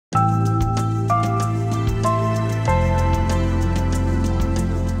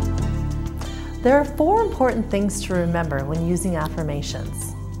There are 4 important things to remember when using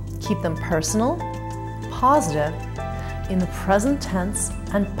affirmations. Keep them personal, positive, in the present tense,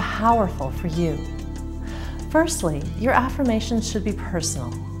 and powerful for you. Firstly, your affirmations should be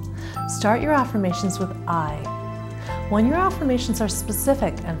personal. Start your affirmations with I. When your affirmations are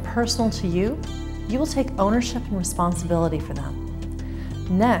specific and personal to you, you will take ownership and responsibility for them.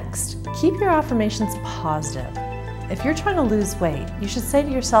 Next, keep your affirmations positive. If you're trying to lose weight, you should say to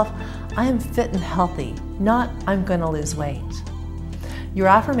yourself, I am fit and healthy, not I'm going to lose weight. Your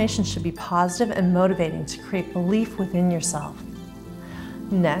affirmations should be positive and motivating to create belief within yourself.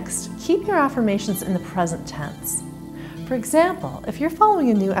 Next, keep your affirmations in the present tense. For example, if you're following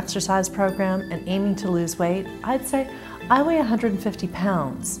a new exercise program and aiming to lose weight, I'd say, I weigh 150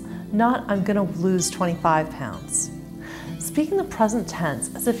 pounds, not I'm going to lose 25 pounds. Speak in the present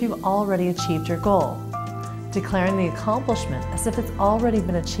tense as if you've already achieved your goal. Declaring the accomplishment as if it's already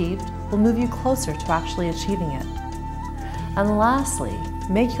been achieved will move you closer to actually achieving it. And lastly,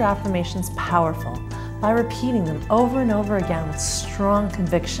 make your affirmations powerful by repeating them over and over again with strong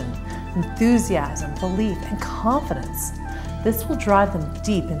conviction, enthusiasm, belief, and confidence. This will drive them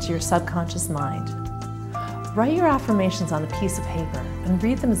deep into your subconscious mind. Write your affirmations on a piece of paper and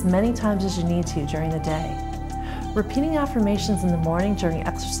read them as many times as you need to during the day. Repeating affirmations in the morning during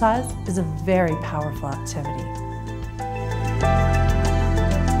exercise is a very powerful activity.